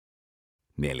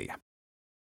4.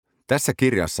 Tässä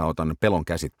kirjassa otan pelon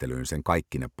käsittelyyn sen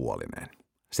kaikkine puolineen.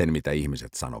 Sen, mitä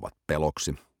ihmiset sanovat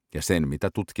peloksi, ja sen, mitä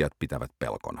tutkijat pitävät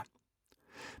pelkona.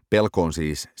 Pelkoon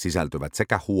siis sisältyvät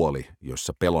sekä huoli,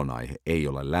 jossa pelon aihe ei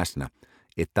ole läsnä,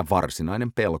 että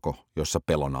varsinainen pelko, jossa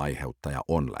pelon aiheuttaja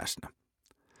on läsnä.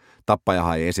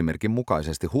 Tappajahai esimerkin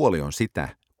mukaisesti huoli on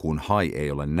sitä, kun hai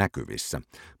ei ole näkyvissä,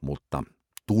 mutta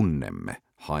tunnemme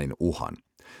hain uhan.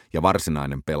 Ja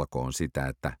varsinainen pelko on sitä,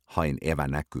 että hain evä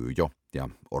näkyy jo, ja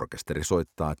orkesteri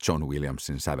soittaa John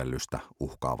Williamsin sävellystä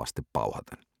uhkaavasti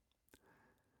pauhaten.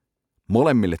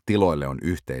 Molemmille tiloille on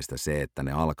yhteistä se, että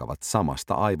ne alkavat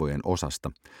samasta aivojen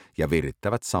osasta ja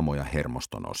virittävät samoja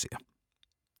hermoston osia.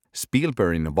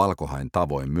 Spielbergin Valkohain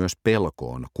tavoin myös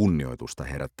pelko on kunnioitusta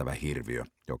herättävä hirviö,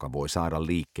 joka voi saada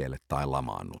liikkeelle tai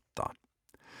lamaannuttaa.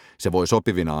 Se voi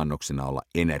sopivina annoksina olla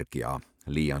energiaa,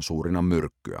 liian suurina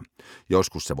myrkkyä.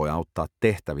 Joskus se voi auttaa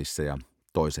tehtävissä ja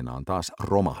toisinaan taas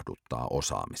romahduttaa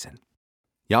osaamisen.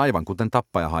 Ja aivan kuten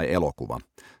Tappajahai-elokuva,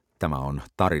 tämä on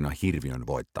tarina hirviön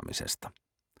voittamisesta.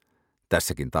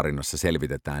 Tässäkin tarinassa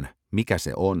selvitetään, mikä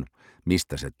se on,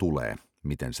 mistä se tulee,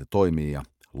 miten se toimii ja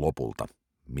lopulta,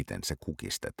 miten se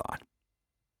kukistetaan.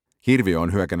 Hirviö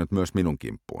on hyökännyt myös minun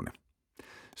kimppuuni.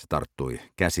 Se tarttui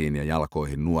käsiin ja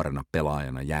jalkoihin nuorena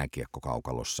pelaajana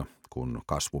jääkiekkokaukalossa, kun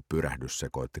kasvupyrähdys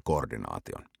sekoitti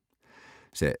koordinaation.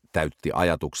 Se täytti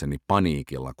ajatukseni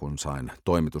paniikilla, kun sain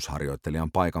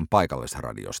toimitusharjoittelijan paikan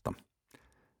paikallisradiosta.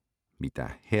 Mitä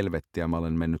helvettiä mä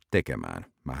olen mennyt tekemään,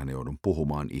 mähän joudun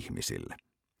puhumaan ihmisille.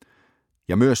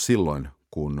 Ja myös silloin,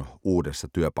 kun uudessa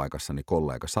työpaikassani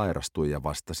kollega sairastui ja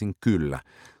vastasin kyllä,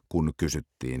 kun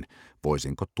kysyttiin,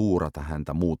 voisinko tuurata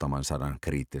häntä muutaman sadan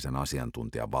kriittisen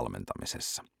asiantuntijan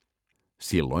valmentamisessa.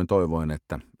 Silloin toivoin,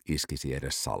 että iskisi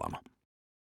edes salama.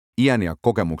 Iän ja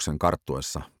kokemuksen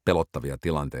karttuessa pelottavia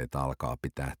tilanteita alkaa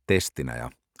pitää testinä ja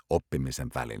oppimisen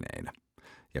välineinä.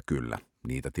 Ja kyllä,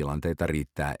 niitä tilanteita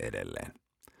riittää edelleen.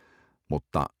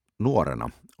 Mutta nuorena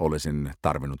olisin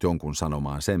tarvinnut jonkun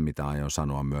sanomaan sen, mitä aion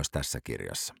sanoa myös tässä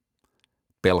kirjassa.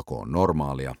 Pelko on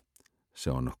normaalia,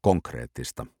 se on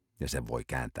konkreettista ja se voi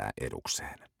kääntää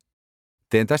edukseen.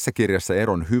 Teen tässä kirjassa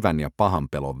eron hyvän ja pahan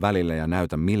pelon välillä ja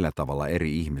näytän, millä tavalla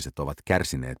eri ihmiset ovat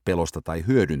kärsineet pelosta tai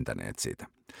hyödyntäneet sitä.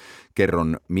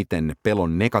 Kerron, miten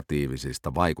pelon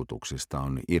negatiivisista vaikutuksista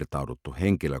on irtauduttu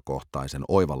henkilökohtaisen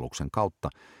oivalluksen kautta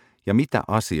ja mitä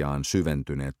asiaan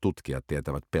syventyneet tutkijat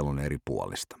tietävät pelon eri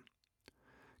puolista.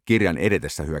 Kirjan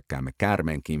edetessä hyökkäämme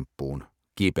käärmeen kimppuun,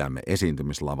 kiipeämme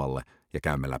esiintymislavalle ja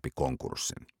käymme läpi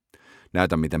konkurssin.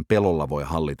 Näytän, miten pelolla voi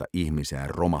hallita ihmisiä ja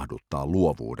romahduttaa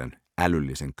luovuuden,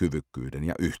 älyllisen kyvykkyyden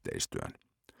ja yhteistyön.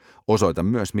 Osoitan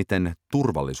myös, miten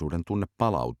turvallisuuden tunne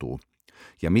palautuu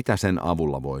ja mitä sen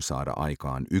avulla voi saada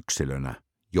aikaan yksilönä,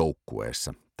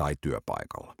 joukkueessa tai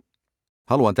työpaikalla.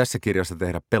 Haluan tässä kirjassa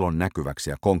tehdä pelon näkyväksi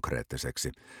ja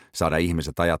konkreettiseksi, saada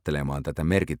ihmiset ajattelemaan tätä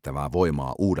merkittävää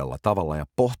voimaa uudella tavalla ja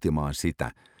pohtimaan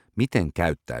sitä, miten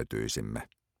käyttäytyisimme,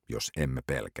 jos emme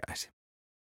pelkäisi.